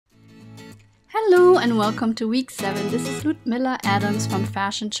Hello and welcome to week 7. This is Ludmilla Adams from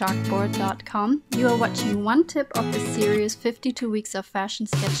fashionchalkboard.com. You are watching one tip of the series 52 weeks of fashion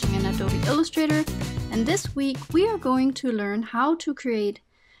sketching in Adobe Illustrator. And this week we are going to learn how to create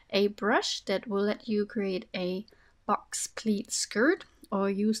a brush that will let you create a box pleat skirt or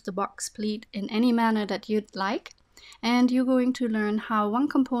use the box pleat in any manner that you'd like. And you're going to learn how one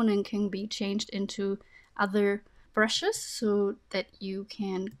component can be changed into other brushes so that you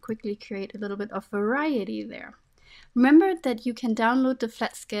can quickly create a little bit of variety there. Remember that you can download the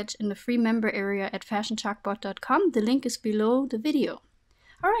flat sketch in the free member area at fashionchalkboard.com. The link is below the video.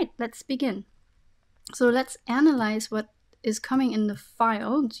 Alright, let's begin. So let's analyze what is coming in the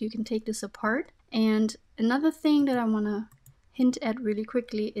file so you can take this apart. And another thing that I want to hint at really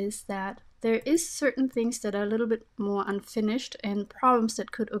quickly is that there is certain things that are a little bit more unfinished and problems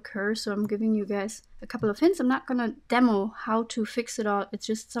that could occur. So I'm giving you guys a couple of hints. I'm not going to demo how to fix it all. It's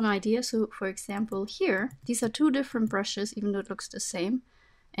just some ideas. So for example, here, these are two different brushes, even though it looks the same.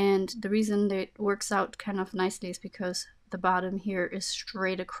 And the reason that it works out kind of nicely is because the bottom here is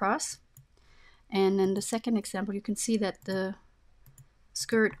straight across. And then the second example, you can see that the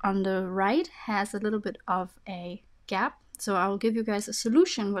skirt on the right has a little bit of a gap. So I'll give you guys a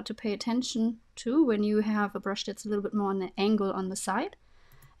solution what to pay attention to when you have a brush that's a little bit more on the angle on the side.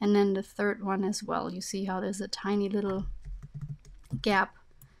 And then the third one as well. You see how there's a tiny little gap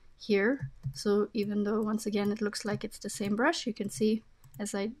here. So even though once again it looks like it's the same brush, you can see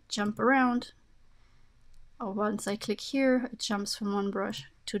as I jump around, or once I click here, it jumps from one brush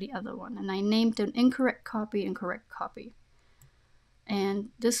to the other one. And I named an incorrect copy. And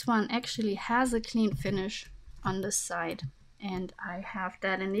this one actually has a clean finish on the side, and I have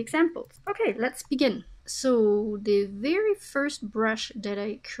that in the examples. Okay, let's begin. So the very first brush that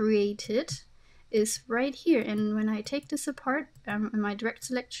I created is right here, and when I take this apart in my direct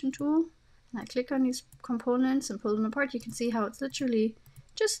selection tool and I click on these components and pull them apart, you can see how it's literally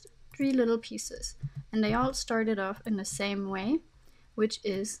just 3 little pieces, and they all started off in the same way, which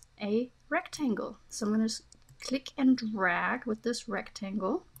is a rectangle. So I'm going to click and drag with this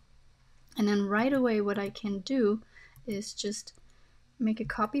rectangle. And then right away what I can do is just make a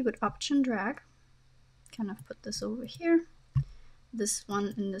copy with Option Drag. Kind of put this over here. This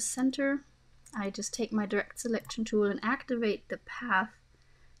one in the center. I just take my direct selection tool and activate the path.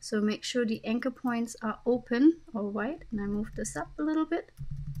 So make sure the anchor points are open or white. And I move this up a little bit.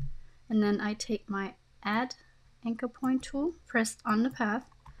 And then I take my Add Anchor Point tool, press on the path,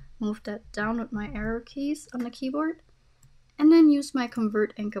 move that down with my arrow keys on the keyboard. And then use my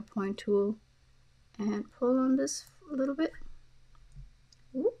Convert Anchor Point tool and pull on this a little bit.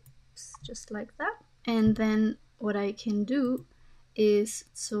 Oops, just like that. And then what I can do is,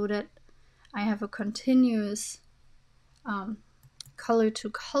 so that I have a continuous color to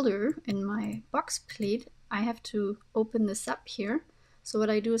color in my box pleat, I have to open this up here. So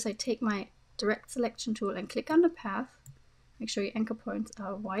what I do is I take my direct selection tool and click on the path. Make sure your anchor points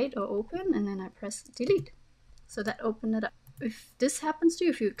are white or open, and then I press delete. So that opened it up. If this happens to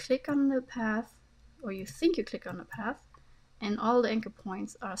you, if you click on the path, or you think you click on the path, and all the anchor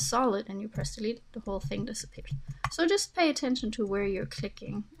points are solid and you press delete, the whole thing disappears. So just pay attention to where you're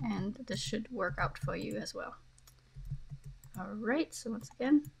clicking, and this should work out for you as well. Alright, so once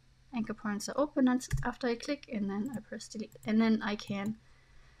again, anchor points are open after I click, and then I press delete. And then I can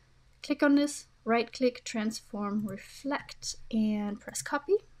click on this, right click, transform, reflect, and press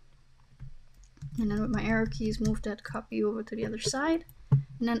copy. And then with my arrow keys, move that copy over to the other side.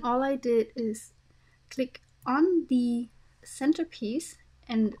 And then all I did is click on the centerpiece,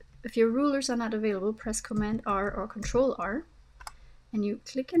 and if your rulers are not available, press Command R or Control R, and you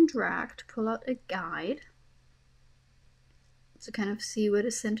click and drag to pull out a guide to kind of see where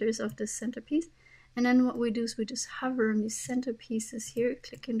the center is of this centerpiece. And then what we do is we just hover on these centerpieces here,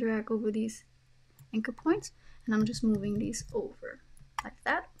 click and drag over these anchor points, and I'm just moving these over like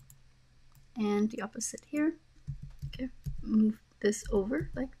that. And the opposite here. Okay, move this over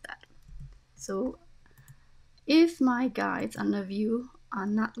like that. So if my guides under view are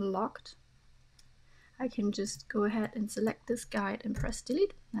not locked, I can just go ahead and select this guide and press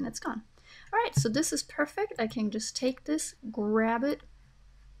delete, and it's gone. Alright, so this is perfect. I can just take this, grab it,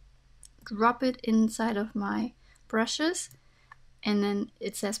 drop it inside of my brushes, and then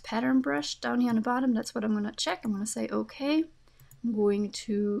it says pattern brush down here on the bottom. That's what I'm going to check. I'm going to say okay. I'm going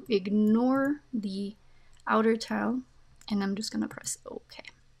to ignore the outer tile, and I'm just going to press OK.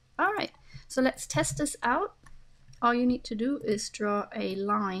 Alright, so let's test this out. All you need to do is draw a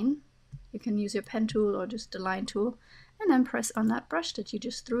line. You can use your pen tool or just the line tool, and then press on that brush that you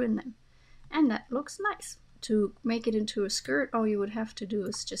just threw in there. And that looks nice. To make it into a skirt, all you would have to do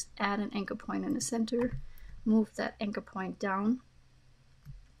is just add an anchor point in the center, move that anchor point down,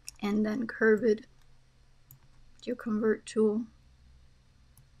 and then curve it with your convert tool.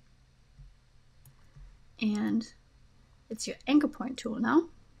 And it's your anchor point tool now.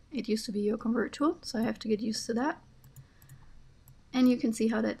 It used to be your convert tool, so I have to get used to that. And you can see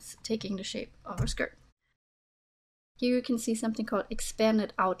how that's taking the shape of a skirt. Here you can see something called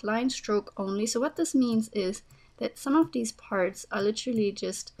expanded outline, stroke only. So what this means is that some of these parts are literally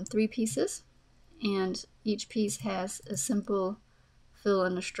just 3 pieces, and each piece has a simple fill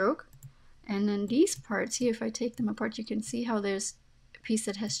and a stroke. And then these parts here, if I take them apart, you can see how there's a piece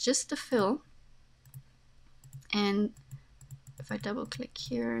that has just a fill. And if I double click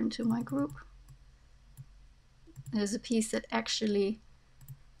here into my group, there's a piece that actually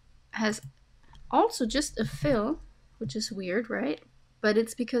has also just a fill, which is weird, right? But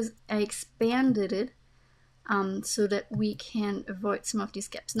it's because I expanded it so that we can avoid some of these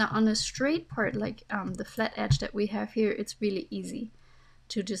gaps. Now on a straight part, like the flat edge that we have here, it's really easy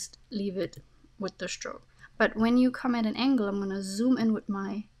to just leave it with the stroke. But when you come at an angle, I'm going to zoom in with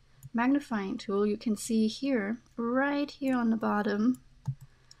my magnifying tool. You can see here, right here on the bottom,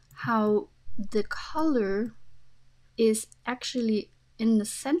 how the color is actually in the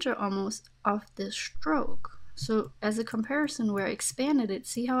center almost of the stroke. So as a comparison where I expanded it,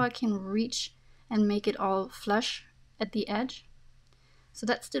 see how I can reach and make it all flush at the edge? So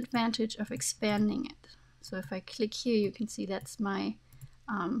that's the advantage of expanding it. So if I click here, you can see that's my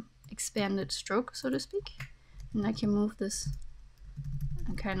expanded stroke, so to speak. And I can move this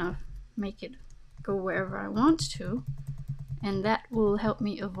and kind of make it go wherever I want to. And that will help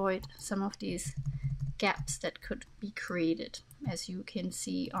me avoid some of these gaps that could be created, as you can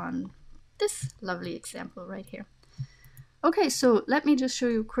see on this lovely example right here. Okay, so let me just show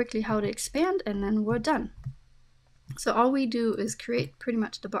you quickly how to expand, and then we're done. So all we do is create pretty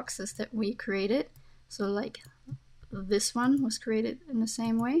much the boxes that we created. So like this one was created in the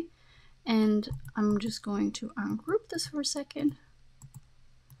same way. And I'm just going to ungroup this for a second.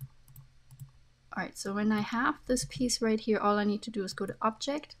 Alright, so when I have this piece right here, all I need to do is go to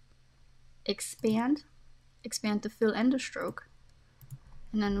Object, Expand, expand the fill and the stroke.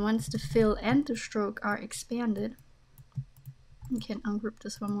 And then once the fill and the stroke are expanded, you can ungroup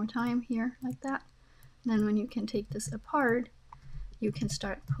this one more time here, like that. And then when you can take this apart, you can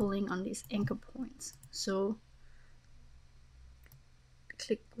start pulling on these anchor points. So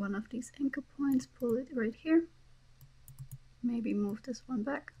click one of these anchor points, pull it right here. Maybe move this one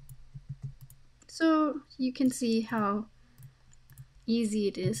back. So you can see how easy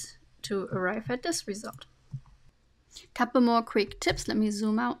it is to arrive at this result. Couple more quick tips. Let me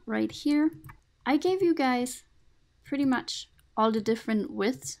zoom out right here. I gave you guys pretty much all the different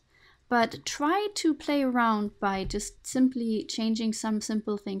widths, but try to play around by just simply changing some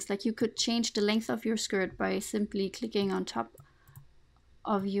simple things. Like you could change the length of your skirt by simply clicking on top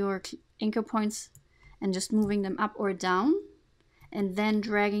of your anchor points and just moving them up or down, and then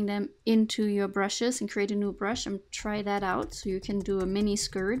dragging them into your brushes and create a new brush and try that out. So you can do a mini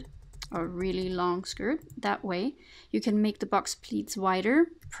skirt or a really long skirt that way. You can make the box pleats wider,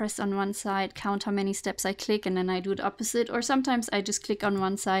 press on one side, count how many steps I click, and then I do the opposite. Or sometimes I just click on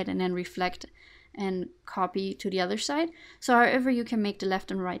one side and then reflect and copy to the other side. So however you can make the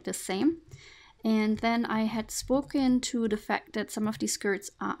left and right the same. And then I had spoken to the fact that some of these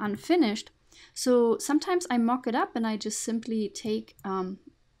skirts are unfinished. So sometimes I mock it up and I just simply take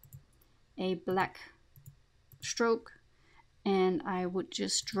a black stroke and I would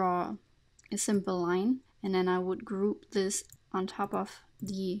just draw a simple line, and then I would group this on top of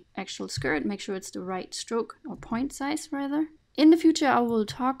the actual skirt, make sure it's the right stroke or point size rather. In the future I will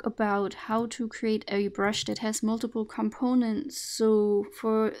talk about how to create a brush that has multiple components. So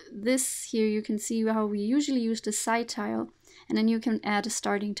for this here you can see how we usually use the side tile, and then you can add a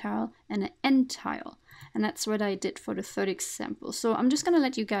starting tile and an end tile. And that's what I did for the third example. So I'm just going to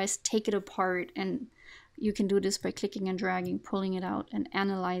let you guys take it apart, and you can do this by clicking and dragging, pulling it out and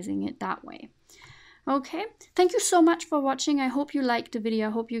analyzing it that way. Okay, thank you so much for watching. I hope you liked the video.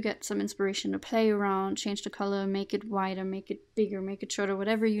 I hope you get some inspiration to play around, change the color, make it wider, make it bigger, make it shorter,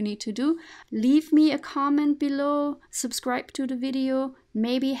 whatever you need to do. Leave me a comment below, subscribe to the video,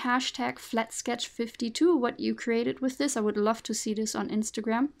 maybe hashtag flatsketch52 what you created with this. I would love to see this on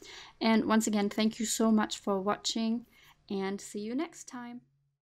Instagram. And once again, thank you so much for watching, and see you next time.